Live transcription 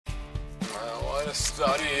gotta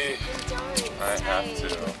study. I have to.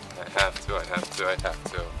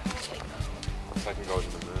 If I can go to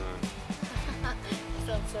the moon.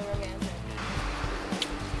 Sounds so romantic.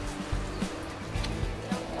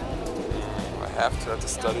 I have to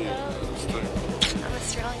study. I'm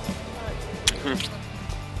Australian.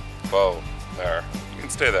 Whoa, there. You can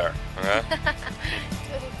stay there, okay?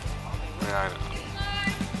 Yeah, I know.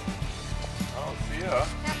 Oh, see ya.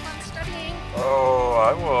 Have fun studying. Oh,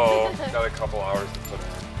 I will. Got a couple hours to put in.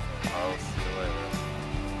 I'll see you later.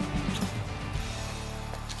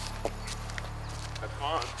 Have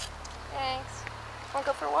fun. Thanks. Want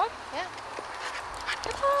to go for a walk? Yeah.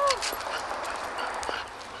 Come on.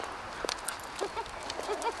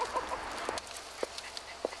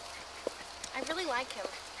 I really like him.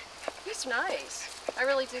 He's nice. I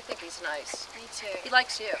really do think he's nice. Me too. He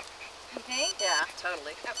likes you. You think? Yeah,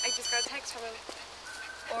 totally. Oh, I just got a text from him.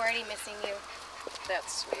 Already missing you.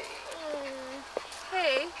 That's sweet. Mm.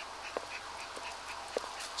 Hey,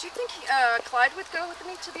 do you think Clyde would go with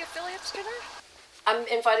me to the affiliates dinner? I'm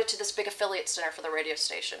invited to this big affiliates dinner for the radio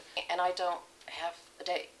station, and I don't have a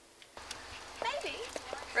date. Maybe.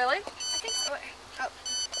 Really? I think so. Oh.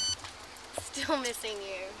 Still missing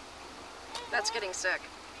you. That's getting sick.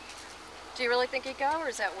 Do you really think he'd go, or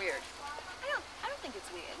is that weird? I don't think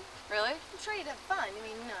it's weird. Really? I'm sure you'd have fun. I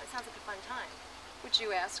mean, it sounds like a fun time. Would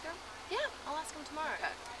you ask him? Yeah, I'll ask him tomorrow.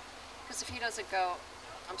 Okay. Because if he doesn't go,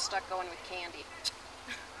 I'm stuck going with Candy.